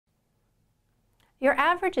Your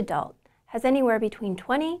average adult has anywhere between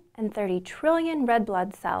 20 and 30 trillion red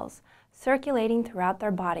blood cells circulating throughout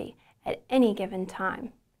their body at any given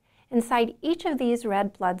time. Inside each of these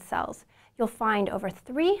red blood cells, you'll find over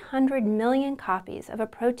 300 million copies of a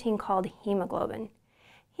protein called hemoglobin.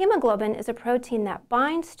 Hemoglobin is a protein that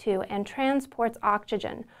binds to and transports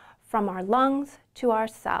oxygen from our lungs to our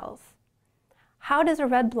cells. How does a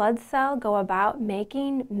red blood cell go about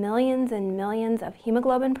making millions and millions of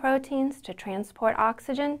hemoglobin proteins to transport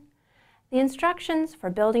oxygen? The instructions for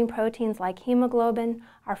building proteins like hemoglobin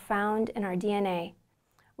are found in our DNA.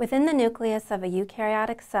 Within the nucleus of a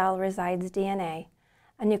eukaryotic cell resides DNA,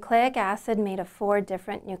 a nucleic acid made of 4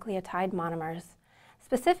 different nucleotide monomers.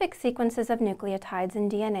 Specific sequences of nucleotides in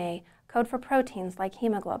DNA code for proteins like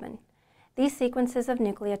hemoglobin. These sequences of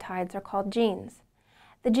nucleotides are called genes.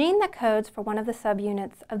 The gene that codes for one of the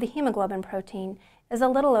subunits of the hemoglobin protein is a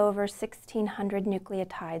little over 1,600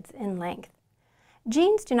 nucleotides in length.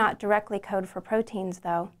 Genes do not directly code for proteins,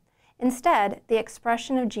 though. Instead, the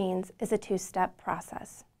expression of genes is a 2-step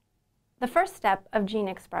process. The first step of gene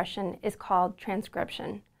expression is called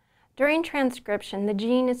transcription. During transcription, the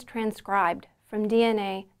gene is transcribed from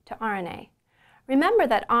DNA to RNA. Remember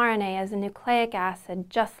that RNA is a nucleic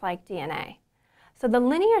acid just like DNA. So the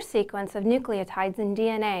linear sequence of nucleotides in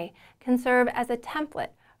DNA can serve as a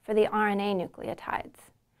template for the RNA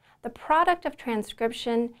nucleotides. The product of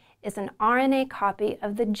transcription is an RNA copy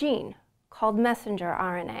of the gene called messenger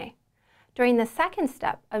RNA. During the second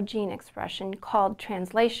step of gene expression, called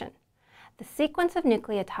translation, the sequence of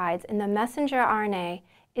nucleotides in the messenger RNA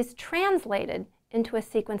is translated into a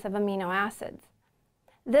sequence of amino acids.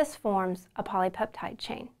 This forms a polypeptide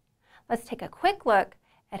chain. Let's take a quick look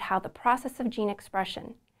at how the process of gene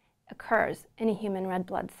expression occurs in a human red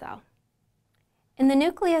blood cell. In the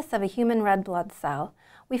nucleus of a human red blood cell,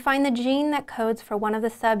 we find the gene that codes for one of the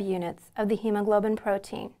subunits of the hemoglobin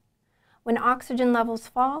protein. When oxygen levels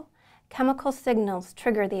fall, chemical signals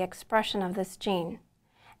trigger the expression of this gene.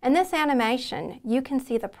 In this animation, you can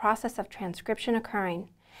see the process of transcription occurring.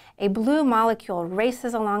 A blue molecule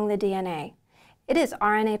races along the DNA. It is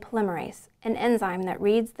RNA polymerase, an enzyme that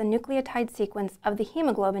reads the nucleotide sequence of the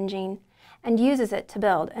hemoglobin gene and uses it to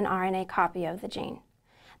build an RNA copy of the gene.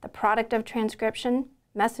 The product of transcription,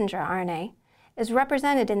 messenger RNA, is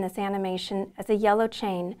represented in this animation as a yellow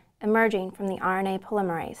chain emerging from the RNA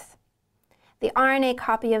polymerase. The RNA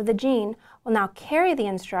copy of the gene will now carry the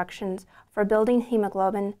instructions for building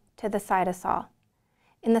hemoglobin to the cytosol.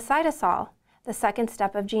 In the cytosol, the second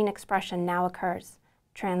step of gene expression now occurs,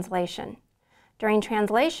 translation. During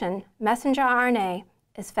translation, messenger RNA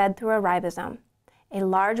is fed through a ribosome, a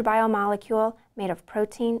large biomolecule made of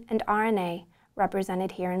protein and RNA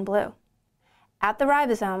represented here in blue. At the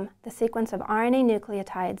ribosome, the sequence of RNA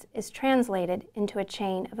nucleotides is translated into a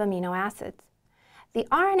chain of amino acids. The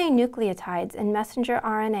RNA nucleotides in messenger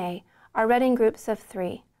RNA are read in groups of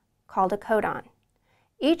 3, called a codon.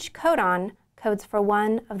 Each codon codes for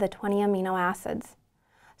one of the 20 amino acids.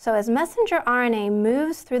 So as messenger RNA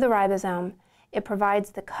moves through the ribosome, it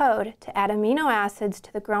provides the code to add amino acids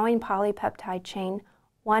to the growing polypeptide chain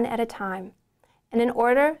one at a time, in an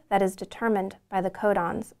order that is determined by the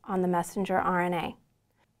codons on the messenger RNA.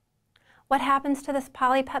 What happens to this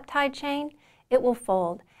polypeptide chain? It will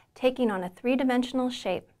fold, taking on a 3-dimensional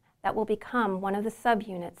shape that will become one of the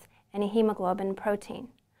subunits in a hemoglobin protein.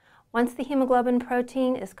 Once the hemoglobin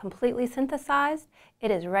protein is completely synthesized,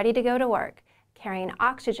 it is ready to go to work, carrying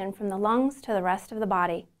oxygen from the lungs to the rest of the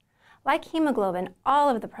body. Like hemoglobin, all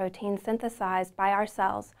of the proteins synthesized by our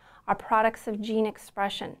cells are products of gene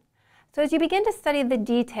expression. So as you begin to study the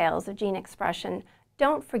details of gene expression,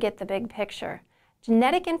 don't forget the big picture.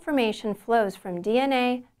 Genetic information flows from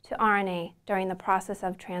DNA to RNA during the process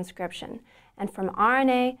of transcription, and from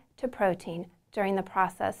RNA to protein during the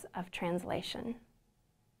process of translation.